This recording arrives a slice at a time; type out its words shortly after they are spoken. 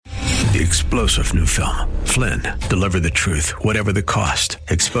The explosive new film, Flynn, deliver the truth, whatever the cost.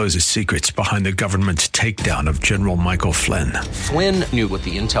 Exposes secrets behind the government's takedown of General Michael Flynn. Flynn knew what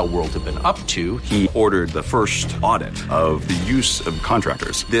the intel world had been up to. He ordered the first audit of the use of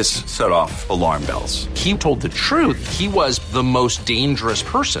contractors. This set off alarm bells. He told the truth. He was the most dangerous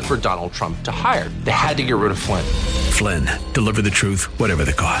person for Donald Trump to hire. They had to get rid of Flynn. Flynn, deliver the truth, whatever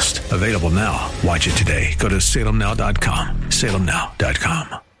the cost. Available now. Watch it today. Go to salemnow.com.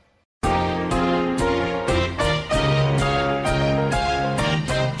 salemnow.com.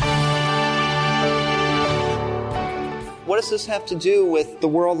 What does this have to do with the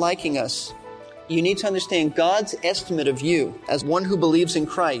world liking us? You need to understand God's estimate of you as one who believes in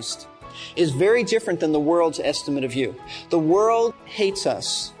Christ is very different than the world's estimate of you. The world hates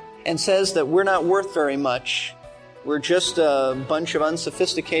us and says that we're not worth very much. We're just a bunch of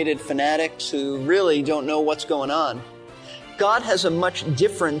unsophisticated fanatics who really don't know what's going on. God has a much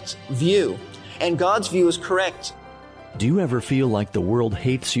different view, and God's view is correct. Do you ever feel like the world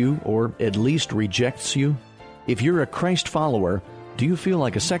hates you or at least rejects you? If you're a Christ follower, do you feel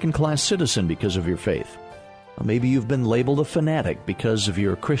like a second-class citizen because of your faith? Or maybe you've been labeled a fanatic because of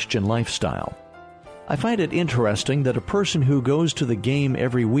your Christian lifestyle. I find it interesting that a person who goes to the game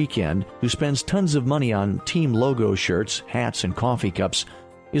every weekend, who spends tons of money on team logo shirts, hats, and coffee cups,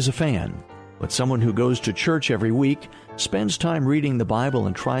 is a fan. But someone who goes to church every week, spends time reading the Bible,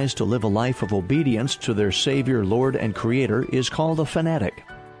 and tries to live a life of obedience to their Savior, Lord, and Creator is called a fanatic.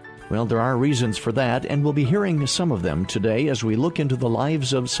 Well, there are reasons for that, and we'll be hearing some of them today as we look into the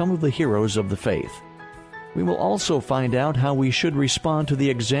lives of some of the heroes of the faith. We will also find out how we should respond to the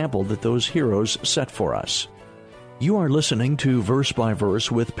example that those heroes set for us. You are listening to Verse by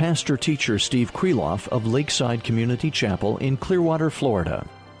Verse with Pastor-Teacher Steve Kreloff of Lakeside Community Chapel in Clearwater, Florida.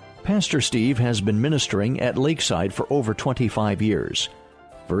 Pastor Steve has been ministering at Lakeside for over 25 years.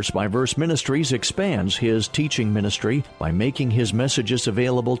 Verse by Verse Ministries expands his teaching ministry by making his messages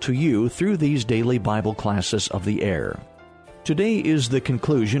available to you through these daily Bible classes of the air. Today is the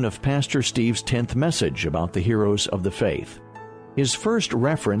conclusion of Pastor Steve's 10th message about the heroes of the faith. His first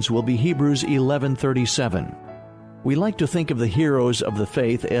reference will be Hebrews 11:37. We like to think of the heroes of the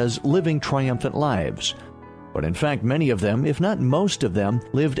faith as living triumphant lives, but in fact many of them, if not most of them,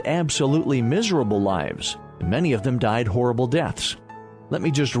 lived absolutely miserable lives, and many of them died horrible deaths. Let me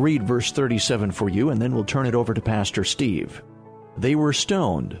just read verse 37 for you, and then we'll turn it over to Pastor Steve. They were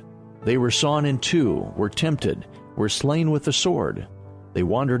stoned. They were sawn in two, were tempted, were slain with the sword. They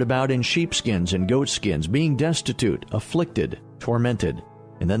wandered about in sheepskins and goatskins, being destitute, afflicted, tormented.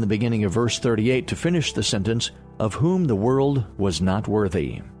 And then the beginning of verse 38 to finish the sentence, of whom the world was not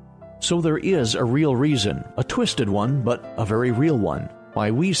worthy. So there is a real reason, a twisted one, but a very real one,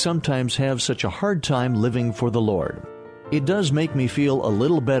 why we sometimes have such a hard time living for the Lord. It does make me feel a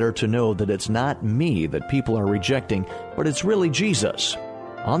little better to know that it's not me that people are rejecting, but it's really Jesus.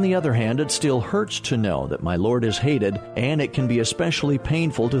 On the other hand, it still hurts to know that my Lord is hated, and it can be especially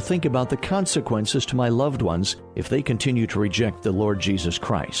painful to think about the consequences to my loved ones if they continue to reject the Lord Jesus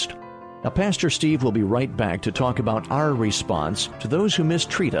Christ. Now, Pastor Steve will be right back to talk about our response to those who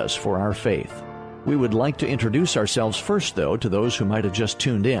mistreat us for our faith. We would like to introduce ourselves first, though, to those who might have just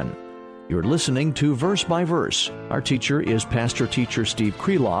tuned in. You're listening to Verse by Verse. Our teacher is Pastor-Teacher Steve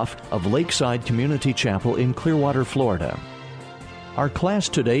Kreloff of Lakeside Community Chapel in Clearwater, Florida. Our class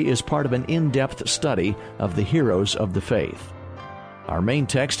today is part of an in-depth study of the heroes of the faith. Our main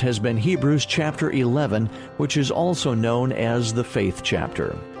text has been Hebrews chapter 11, which is also known as the Faith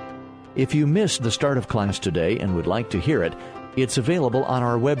chapter. If you missed the start of class today and would like to hear it, it's available on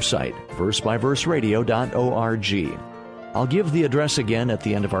our website, versebyverseradio.org. I'll give the address again at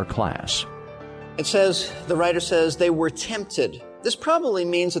the end of our class. It says, the writer says, they were tempted. This probably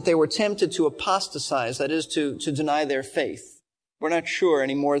means that they were tempted to apostatize, that is, to deny their faith. We're not sure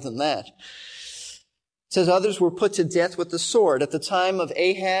any more than that. It says others were put to death with the sword. At the time of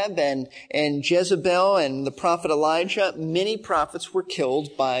Ahab and Jezebel and the prophet Elijah, many prophets were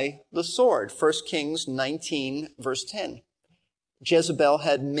killed by the sword. 1 Kings 19, verse 10. Jezebel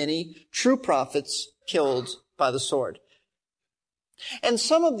had many true prophets killed by the sword. And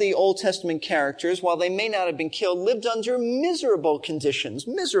some of the Old Testament characters, while they may not have been killed, lived under miserable conditions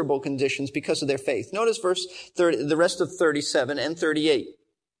because of their faith. Notice verse 30, the rest of 37 and 38.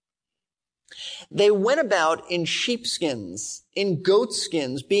 They went about in sheepskins, in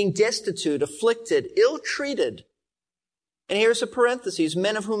goatskins, being destitute, afflicted, ill-treated. And here's a parenthesis,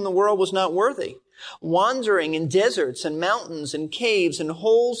 men of whom the world was not worthy, wandering in deserts and mountains and caves and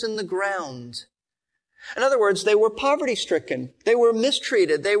holes in the ground. In other words, they were poverty-stricken. They were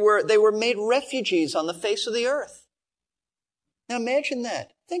mistreated. They were made refugees on the face of the earth. Now imagine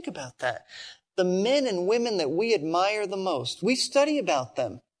that. Think about that. The men and women that we admire the most, we study about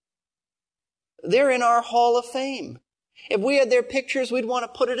them. They're in our Hall of Fame. If we had their pictures, we'd want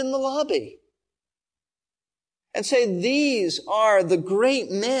to put it in the lobby and say, these are the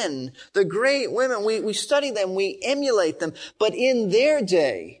great men, the great women. We study them, we emulate them. But in their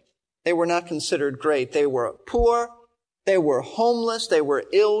day, they were not considered great. They were poor, they were homeless, they were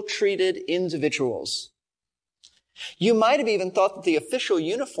ill-treated individuals. You might have even thought that the official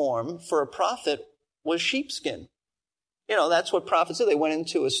uniform for a prophet was sheepskin. You know, that's what prophets did. They went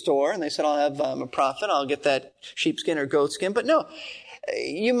into a store and they said, I'll have a prophet, I'll get that sheepskin or goatskin. But no,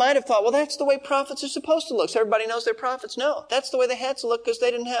 you might have thought, well, that's the way prophets are supposed to look. So everybody knows they're prophets. No, that's the way they had to look because they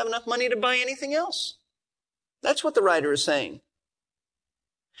didn't have enough money to buy anything else. That's what the writer is saying.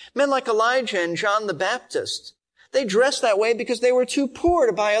 Men like Elijah and John the Baptist, they dressed that way because they were too poor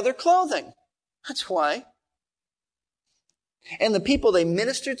to buy other clothing. That's why. And the people they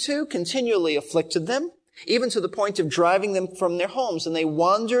ministered to continually afflicted them, even to the point of driving them from their homes. And they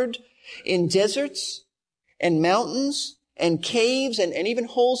wandered in deserts and mountains and caves and even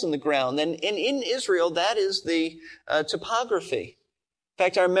holes in the ground. And in Israel, that is the topography. In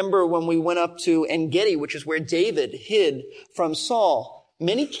fact, I remember when we went up to En-Gedi, which is where David hid from Saul,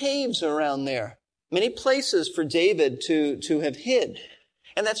 many caves around there, many places for David to have hid.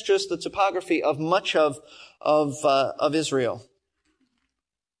 And that's just the topography of much of Israel.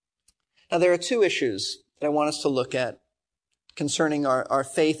 Now, there are two issues that I want us to look at concerning our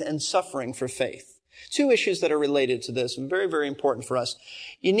faith and suffering for faith. Two issues that are related to this and very, very important for us.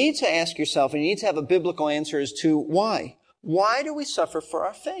 You need to ask yourself, and you need to have a biblical answer as to why. Why do we suffer for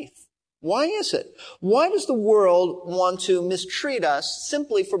our faith? Why is it? Why does the world want to mistreat us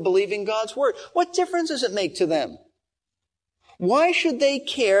simply for believing God's word? What difference does it make to them? Why should they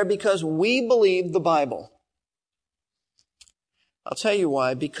care because we believe the Bible? I'll tell you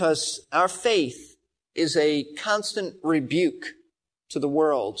why. Because our faith is a constant rebuke to the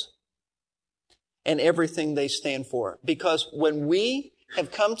world and everything they stand for. Because when we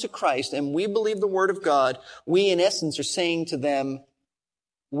have come to Christ and we believe the Word of God, we in essence are saying to them,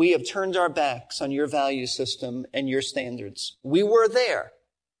 we have turned our backs on your value system and your standards. We were there,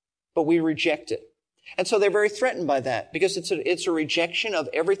 but we reject it. And so they're very threatened by that because it's a rejection of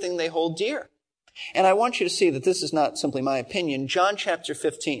everything they hold dear. And I want you to see that this is not simply my opinion. John chapter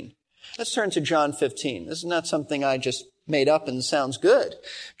 15. Let's turn to John 15. This is not something I just made up and sounds good.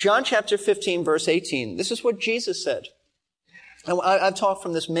 John chapter 15, verse 18. This is what Jesus said. And I've talked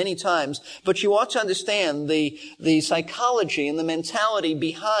from this many times, but you ought to understand the psychology and the mentality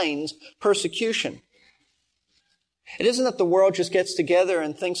behind persecution. It isn't that the world just gets together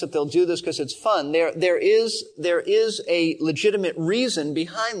and thinks that they'll do this because it's fun. There is a legitimate reason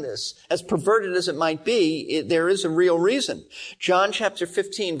behind this. As perverted as it might be, there is a real reason. John chapter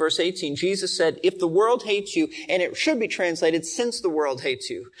 15, verse 18, Jesus said, if the world hates you, and it should be translated, since the world hates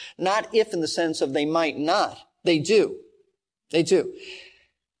you. Not if in the sense of they might not. They do. They do.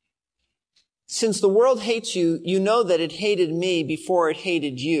 Since the world hates you, you know that it hated me before it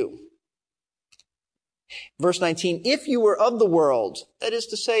hated you. Verse 19, if you were of the world, that is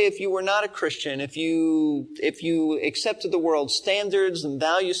to say, if you were not a Christian, if you accepted the world's standards and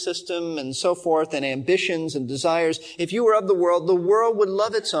value system and so forth and ambitions and desires, if you were of the world would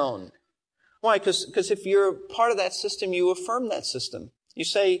love its own. Why? Because if you're part of that system, you affirm that system. You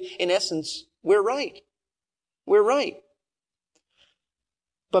say, in essence, we're right. We're right.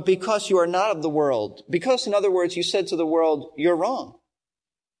 But because you are not of the world, because in other words, you said to the world, you're wrong.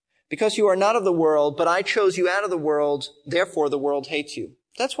 Because you are not of the world, but I chose you out of the world, therefore the world hates you.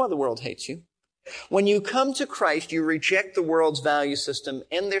 That's why the world hates you. When you come to Christ, you reject the world's value system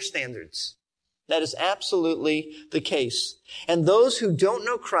and their standards. That is absolutely the case. And those who don't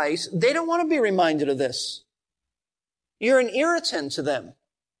know Christ, they don't want to be reminded of this. You're an irritant to them.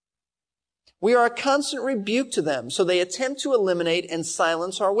 We are a constant rebuke to them, so they attempt to eliminate and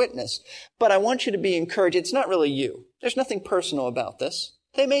silence our witness. But I want you to be encouraged. It's not really you. There's nothing personal about this.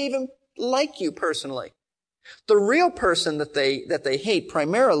 They may even like you personally. The real person that they hate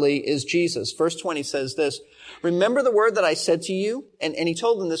primarily is Jesus. Verse 20 says this, remember the word that I said to you? And he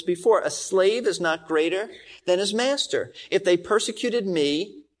told them this before, a slave is not greater than his master. If they persecuted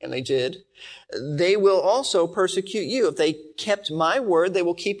me, and they did, they will also persecute you. If they kept my word, they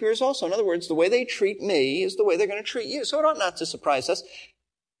will keep yours also. In other words, the way they treat me is the way they're going to treat you. So it ought not to surprise us.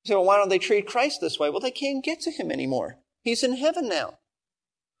 So why don't they treat Christ this way? Well, they can't get to him anymore. He's in heaven now.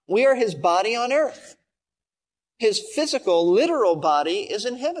 We are his body on earth. His physical, literal body is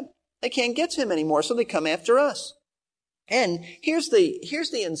in heaven. They can't get to him anymore, so they come after us. And here's the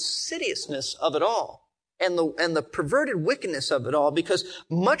insidiousness of it all. and the perverted wickedness of it all, because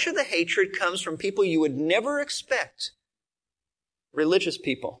much of the hatred comes from people you would never expect. Religious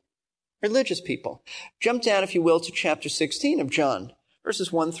people. Religious people. Jump down, if you will, to chapter 16 of John,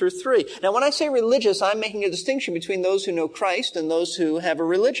 verses 1 through 3. Now, when I say religious, I'm making a distinction between those who know Christ and those who have a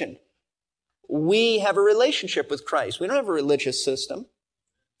religion. We have a relationship with Christ. We don't have a religious system.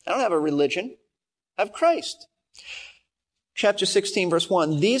 I don't have a religion. I have Christ. Chapter 16, verse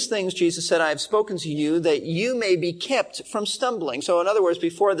 1, these things, Jesus said, I have spoken to you that you may be kept from stumbling. So in other words,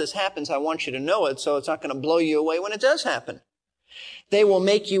 before this happens, I want you to know it, so it's not going to blow you away when it does happen. They will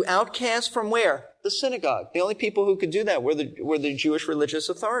make you outcast from where? The synagogue. The only people who could do that were the Jewish religious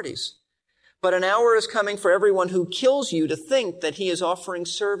authorities. But an hour is coming for everyone who kills you to think that he is offering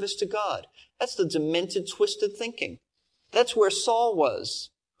service to God. That's the demented, twisted thinking. That's where Saul was,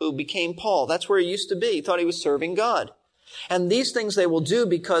 who became Paul. That's where he used to be. He thought he was serving God. And these things they will do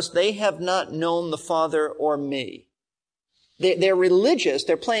because they have not known the Father or me. They're religious.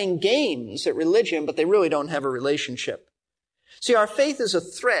 They're playing games at religion, but they really don't have a relationship. See, our faith is a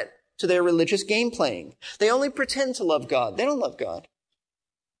threat to their religious game playing. They only pretend to love God. They don't love God.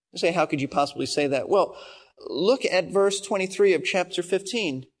 You say, how could you possibly say that? Well, look at verse 23 of chapter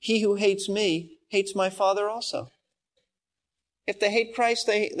 15. He who hates me hates my Father also. If they hate Christ,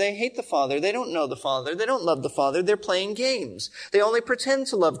 they hate the Father. They don't know the Father. They don't love the Father. They're playing games. They only pretend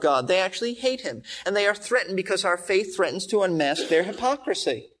to love God. They actually hate Him. And they are threatened because our faith threatens to unmask their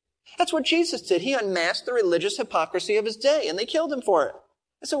hypocrisy. That's what Jesus did. He unmasked the religious hypocrisy of His day, and they killed Him for it.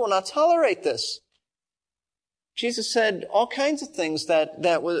 They said, we'll not tolerate this. Jesus said all kinds of things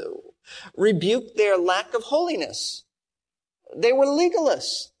that would rebuke their lack of holiness. They were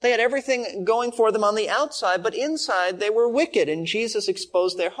legalists. They had everything going for them on the outside, but inside they were wicked, and Jesus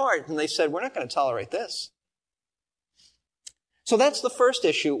exposed their heart, and they said, we're not going to tolerate this. So that's the first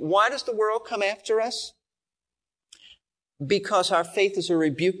issue. Why does the world come after us? Because our faith is a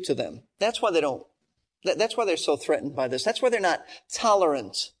rebuke to them. That's why they're so threatened by this. That's why they're not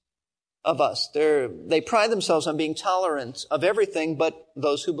tolerant of us. They pride themselves on being tolerant of everything but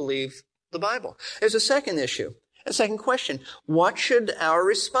those who believe the Bible. There's a second issue. A second question, what should our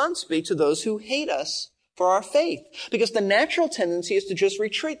response be to those who hate us for our faith? Because the natural tendency is to just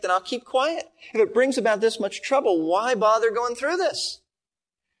retreat, then I'll keep quiet. If it brings about this much trouble, why bother going through this?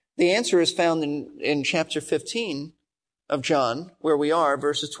 The answer is found in chapter 15 of John, where we are,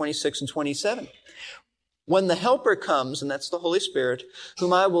 verses 26 and 27. When the Helper comes, and that's the Holy Spirit,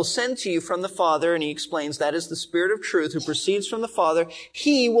 whom I will send to you from the Father, and he explains that is the Spirit of truth who proceeds from the Father,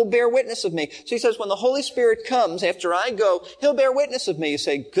 he will bear witness of me. So he says, when the Holy Spirit comes, after I go, he'll bear witness of me. You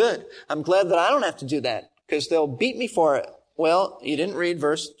say, good, I'm glad that I don't have to do that, because they'll beat me for it. Well, you didn't read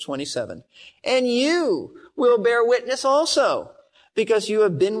verse 27. And you will bear witness also, because you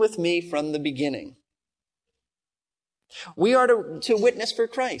have been with me from the beginning. We are to witness for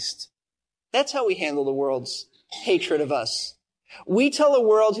Christ. That's how we handle the world's hatred of us. We tell a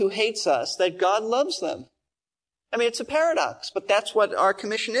world who hates us that God loves them. I mean, it's a paradox, but that's what our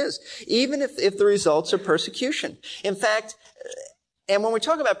commission is, even if the results are persecution. In fact, and when we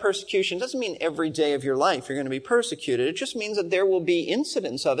talk about persecution, it doesn't mean every day of your life you're going to be persecuted. It just means that there will be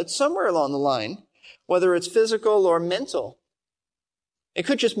incidents of it somewhere along the line, whether it's physical or mental. It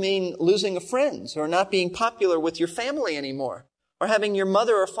could just mean losing a friend or not being popular with your family anymore, or having your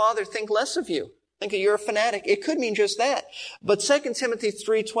mother or father think less of you, think that you're a fanatic. It could mean just that. But 2 Timothy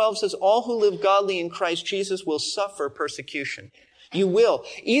 3:12 says, all who live godly in Christ Jesus will suffer persecution. You will.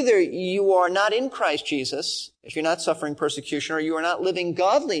 Either you are not in Christ Jesus, if you're not suffering persecution, or you are not living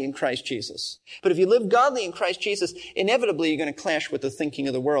godly in Christ Jesus. But if you live godly in Christ Jesus, inevitably you're going to clash with the thinking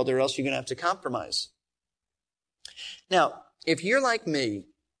of the world, or else you're going to have to compromise. Now, if you're like me,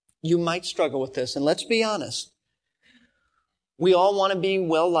 you might struggle with this, and let's be honest. We all want to be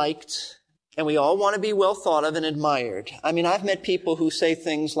well-liked, and we all want to be well thought of and admired. I mean, I've met people who say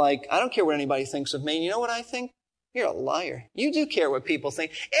things like, I don't care what anybody thinks of me. And you know what I think? You're a liar. You do care what people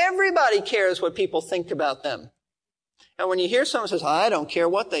think. Everybody cares what people think about them. And when you hear someone says, I don't care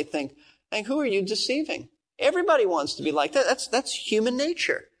what they think, I think, who are you deceiving? Everybody wants to be like that. That's human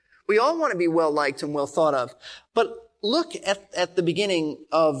nature. We all want to be well-liked and well thought of. But look at the beginning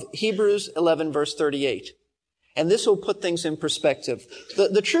of Hebrews 11, verse 38. And this will put things in perspective.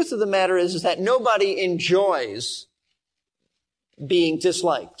 The truth of the matter is that nobody enjoys being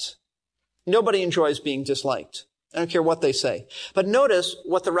disliked. Nobody enjoys being disliked. I don't care what they say. But notice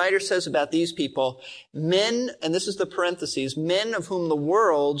what the writer says about these people. Men, and this is the parentheses, men of whom the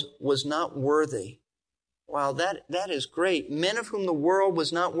world was not worthy. Wow, that is great. Men of whom the world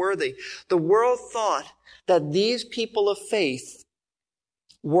was not worthy. The world thought that these people of faith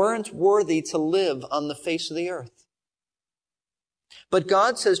weren't worthy to live on the face of the earth. But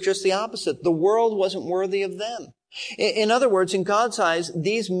God says just the opposite. The world wasn't worthy of them. In other words, in God's eyes,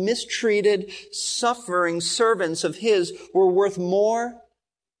 these mistreated, suffering servants of His were worth more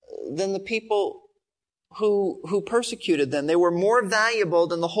than the people who persecuted them. They were more valuable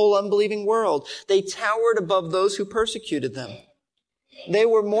than the whole unbelieving world. They towered above those who persecuted them. They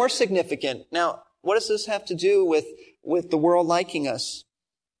were more significant. Now, what does this have to do with the world liking us?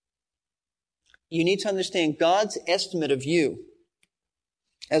 You need to understand God's estimate of you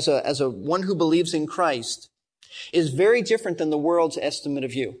as a one who believes in Christ is very different than the world's estimate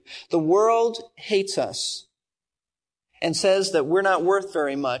of you. The world hates us and says that we're not worth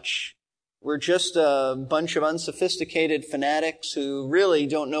very much. We're just a bunch of unsophisticated fanatics who really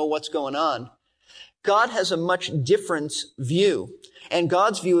don't know what's going on. God has a much different view, and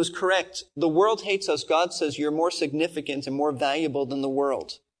God's view is correct. The world hates us. God says you're more significant and more valuable than the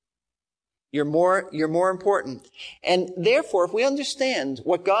world. You're more important. And therefore, if we understand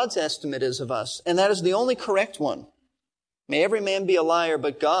what God's estimate is of us, and that is the only correct one, may every man be a liar,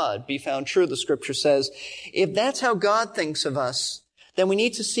 but God be found true, the Scripture says. If that's how God thinks of us, then we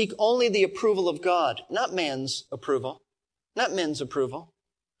need to seek only the approval of God, not man's approval, not men's approval.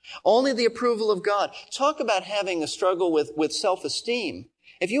 Only the approval of God. Talk about having a struggle with self-esteem.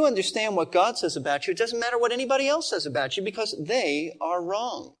 If you understand what God says about you, it doesn't matter what anybody else says about you because they are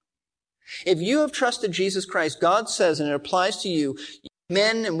wrong. If you have trusted Jesus Christ, God says, and it applies to you,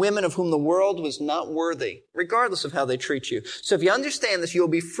 men and women of whom the world was not worthy, regardless of how they treat you. So if you understand this, you'll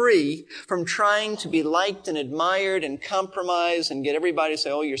be free from trying to be liked and admired and compromise and get everybody to say,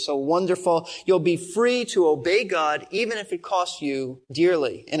 oh, you're so wonderful. You'll be free to obey God, even if it costs you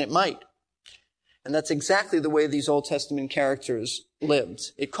dearly, and it might. And that's exactly the way these Old Testament characters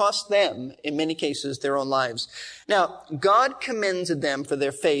lived. It cost them, in many cases, their own lives. Now, God commended them for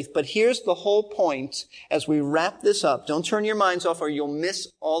their faith, but here's the whole point as we wrap this up. Don't turn your minds off or you'll miss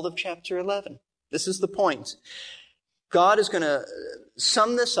all of chapter 11. This is the point. God is going to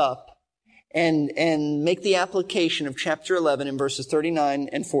sum this up and make the application of chapter 11 in verses 39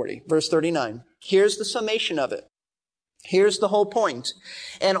 and 40. Verse 39. Here's the summation of it. Here's the whole point.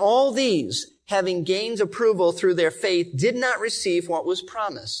 And all these, having gained approval through their faith, did not receive what was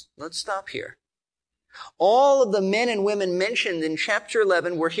promised. Let's stop here. All of the men and women mentioned in chapter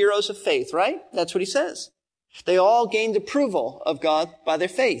 11 were heroes of faith, right? That's what he says. They all gained approval of God by their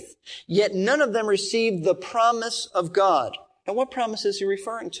faith. Yet none of them received the promise of God. Now, what promise is he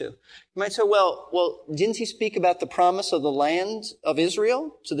referring to? You might say, well, didn't he speak about the promise of the land of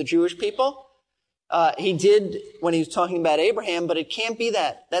Israel to the Jewish people? He did when he was talking about Abraham, but it can't be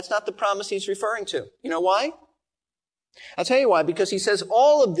that. That's not the promise he's referring to. You know why? I'll tell you why. Because he says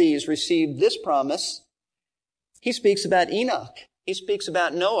all of these received this promise. He speaks about Enoch. He speaks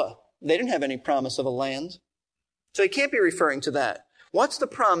about Noah. They didn't have any promise of a land. So he can't be referring to that. What's the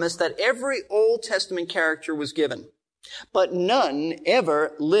promise that every Old Testament character was given? But none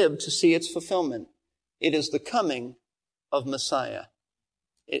ever lived to see its fulfillment. It is the coming of Messiah.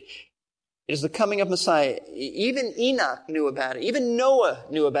 It is the coming of Messiah. Even Enoch knew about it. Even Noah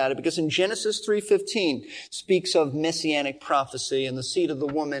knew about it because in Genesis 3:15 speaks of messianic prophecy and the seed of the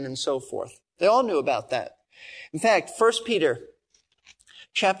woman and so forth. They all knew about that. In fact, 1 Peter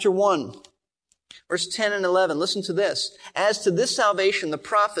chapter 1, verse 10 and 11, listen to this. As to this salvation, the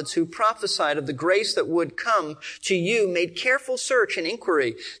prophets who prophesied of the grace that would come to you made careful search and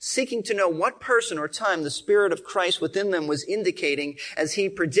inquiry, seeking to know what person or time the Spirit of Christ within them was indicating as he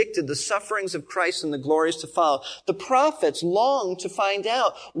predicted the sufferings of Christ and the glories to follow. The prophets longed to find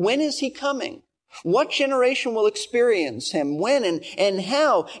out, when is he coming? What generation will experience him? When and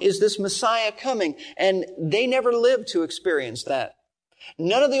how is this Messiah coming? And they never lived to experience that.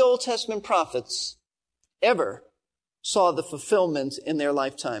 None of the Old Testament prophets ever saw the fulfillment in their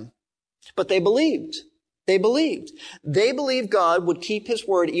lifetime. But they believed. They believed. They believed God would keep his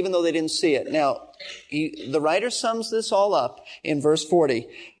word even though they didn't see it. Now, the writer sums this all up in verse 40.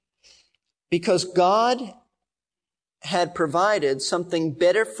 Because God had provided something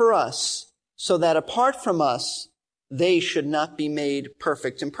better for us so that apart from us, they should not be made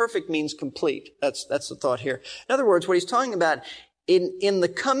perfect. And perfect means complete. That's the thought here. In other words, what he's talking about in the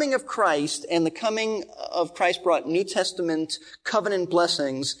coming of Christ, and the coming of Christ brought New Testament covenant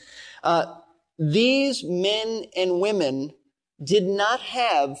blessings, these men and women did not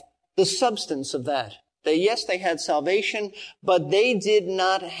have the substance of that. They had salvation, but they did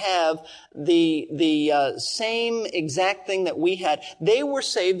not have the same exact thing that we had. They were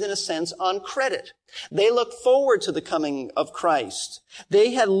saved, in a sense, on credit. They looked forward to the coming of Christ.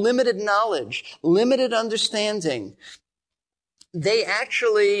 They had limited knowledge, limited understanding. they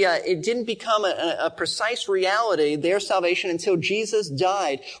actually, it didn't become a precise reality, their salvation, until Jesus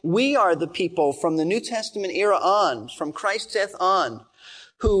died. We are the people from the New Testament era on, from Christ's death on,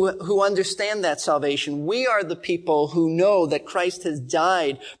 who understand that salvation. We are the people who know that Christ has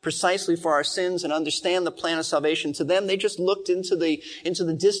died precisely for our sins and understand the plan of salvation. To them, they just looked into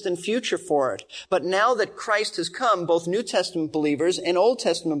the distant future for it. But now that Christ has come, both New Testament believers and Old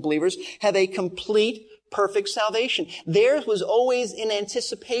Testament believers have a complete, perfect salvation. Theirs was always in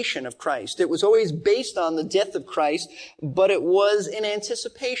anticipation of Christ. It was always based on the death of Christ, but it was in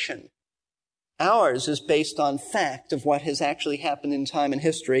anticipation. Ours is based on fact of what has actually happened in time and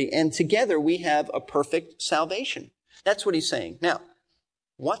history, and together we have a perfect salvation. That's what he's saying. Now,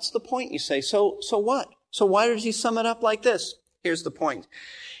 what's the point, you say? So what? So why does he sum it up like this? Here's the point.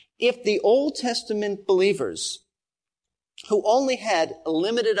 If the Old Testament believers, who only had a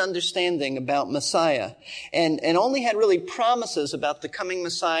limited understanding about Messiah and only had really promises about the coming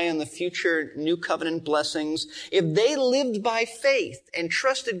Messiah and the future new covenant blessings, if they lived by faith and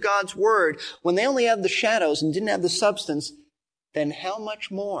trusted God's word when they only had the shadows and didn't have the substance, then how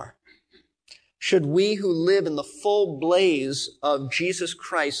much more should we who live in the full blaze of Jesus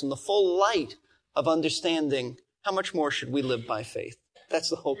Christ and the full light of understanding, how much more should we live by faith?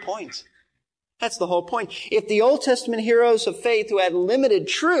 That's the whole point. That's the whole point. If the Old Testament heroes of faith who had limited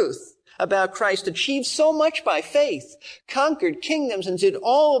truth about Christ achieved so much by faith, conquered kingdoms and did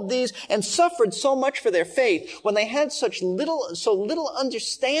all of these and suffered so much for their faith, when they had so little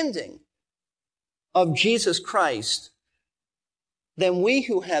understanding of Jesus Christ, then we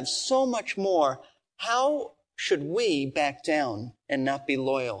who have so much more, how should we back down and not be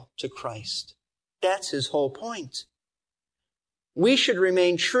loyal to Christ? That's his whole point. We should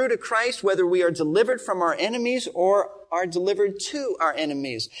remain true to Christ whether we are delivered from our enemies or are delivered to our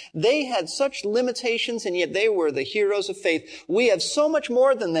enemies. They had such limitations, and yet they were the heroes of faith. We have so much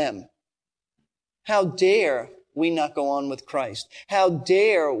more than them. How dare we not go on with Christ? How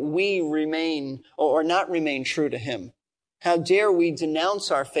dare we remain or not remain true to him? How dare we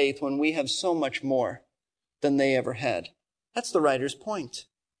denounce our faith when we have so much more than they ever had? That's the writer's point.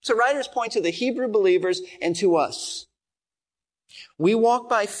 It's the writer's point to the Hebrew believers and to us. We walk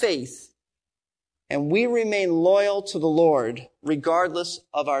by faith, and we remain loyal to the Lord regardless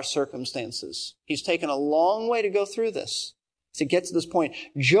of our circumstances. He's taken a long way to go through this, to get to this point.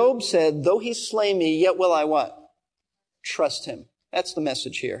 Job said, though he slay me, yet will I what? Trust him. That's the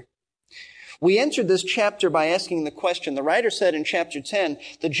message here. We entered this chapter by asking the question. The writer said in chapter 10,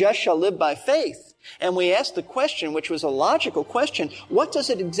 the just shall live by faith. And we asked the question, which was a logical question, what does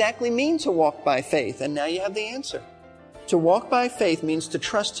it exactly mean to walk by faith? And now you have the answer. To walk by faith means to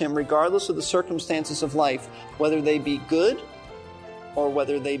trust him regardless of the circumstances of life, whether they be good or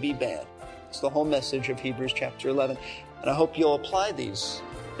whether they be bad. It's the whole message of Hebrews chapter 11. And I hope you'll apply these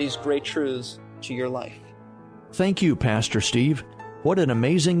great truths to your life. Thank you, Pastor Steve. What an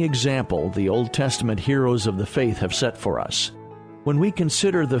amazing example the Old Testament heroes of the faith have set for us. When we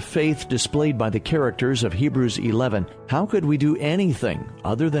consider the faith displayed by the characters of Hebrews 11, how could we do anything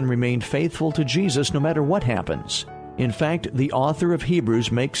other than remain faithful to Jesus no matter what happens? In fact, the author of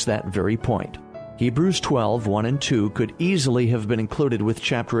Hebrews makes that very point. Hebrews 12, 1 and 2 could easily have been included with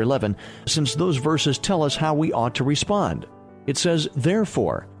chapter 11, since those verses tell us how we ought to respond. It says,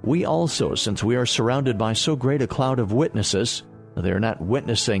 therefore, we also, since we are surrounded by so great a cloud of witnesses, they are not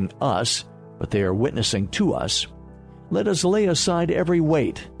witnessing us, but they are witnessing to us, let us lay aside every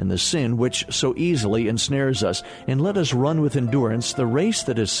weight and the sin which so easily ensnares us, and let us run with endurance the race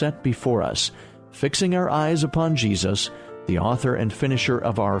that is set before us, fixing our eyes upon Jesus, the author and finisher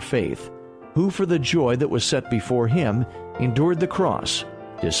of our faith, who for the joy that was set before him endured the cross,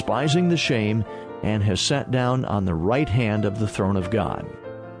 despising the shame, and has sat down on the right hand of the throne of God.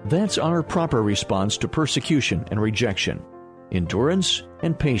 That's our proper response to persecution and rejection. Endurance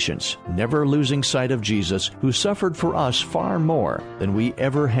and patience, never losing sight of Jesus, who suffered for us far more than we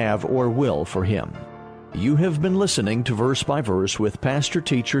ever have or will for him. You have been listening to Verse by Verse with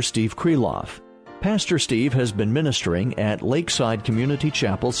pastor-teacher Steve Kreloff. Pastor Steve has been ministering at Lakeside Community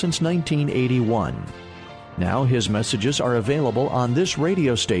Chapel since 1981. Now his messages are available on this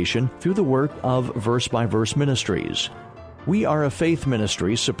radio station through the work of Verse by Verse Ministries. We are a faith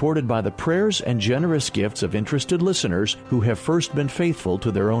ministry supported by the prayers and generous gifts of interested listeners who have first been faithful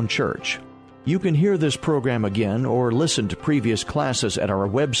to their own church. You can hear this program again or listen to previous classes at our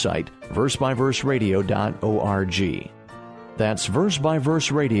website, versebyverseradio.org. That's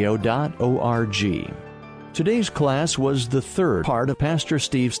versebyverseradio.org. Today's class was the third part of Pastor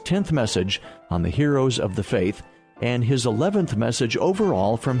Steve's 10th message on the heroes of the faith and his 11th message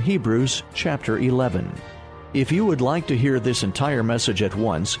overall from Hebrews chapter 11. If you would like to hear this entire message at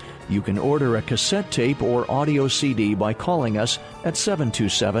once, you can order a cassette tape or audio CD by calling us at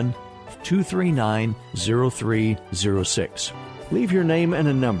 727-239-0306. Leave your name and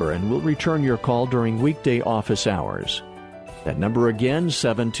a number, and we'll return your call during weekday office hours. That number again,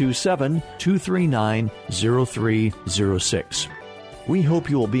 727-239-0306. We hope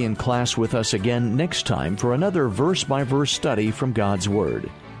you will be in class with us again next time for another verse-by-verse study from God's Word.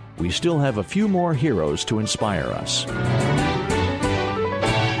 We still have a few more heroes to inspire us.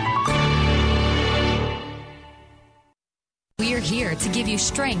 We are here to give you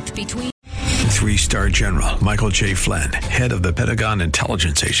strength between... 3-star General Michael J. Flynn, head of the Pentagon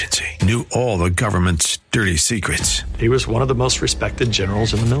Intelligence Agency, knew all the government's dirty secrets. He was one of the most respected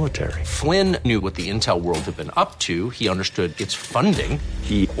generals in the military. Flynn knew what the intel world had been up to. He understood its funding.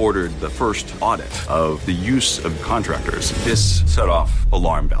 He ordered the first audit of the use of contractors. This set off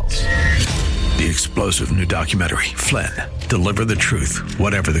alarm bells. The explosive new documentary, Flynn, Deliver the Truth,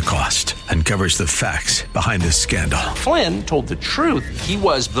 Whatever the Cost, uncovers the facts behind this scandal. Flynn told the truth. He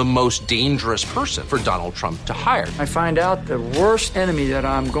was the most dangerous person for Donald Trump to hire. I find out the worst enemy that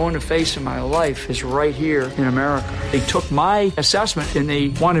I'm going to face in my life is right here in America. They took my assessment and they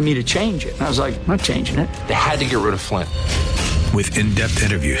wanted me to change it. And I was like, I'm not changing it. They had to get rid of Flynn. With in-depth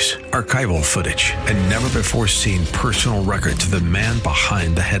interviews, archival footage, and never-before-seen personal records of the man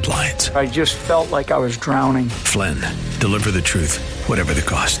behind the headlines. I just felt like I was drowning. Flynn, Deliver the Truth, Whatever the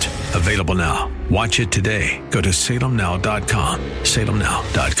Cost. Available now. Watch it today. Go to salemnow.com.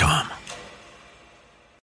 salemnow.com.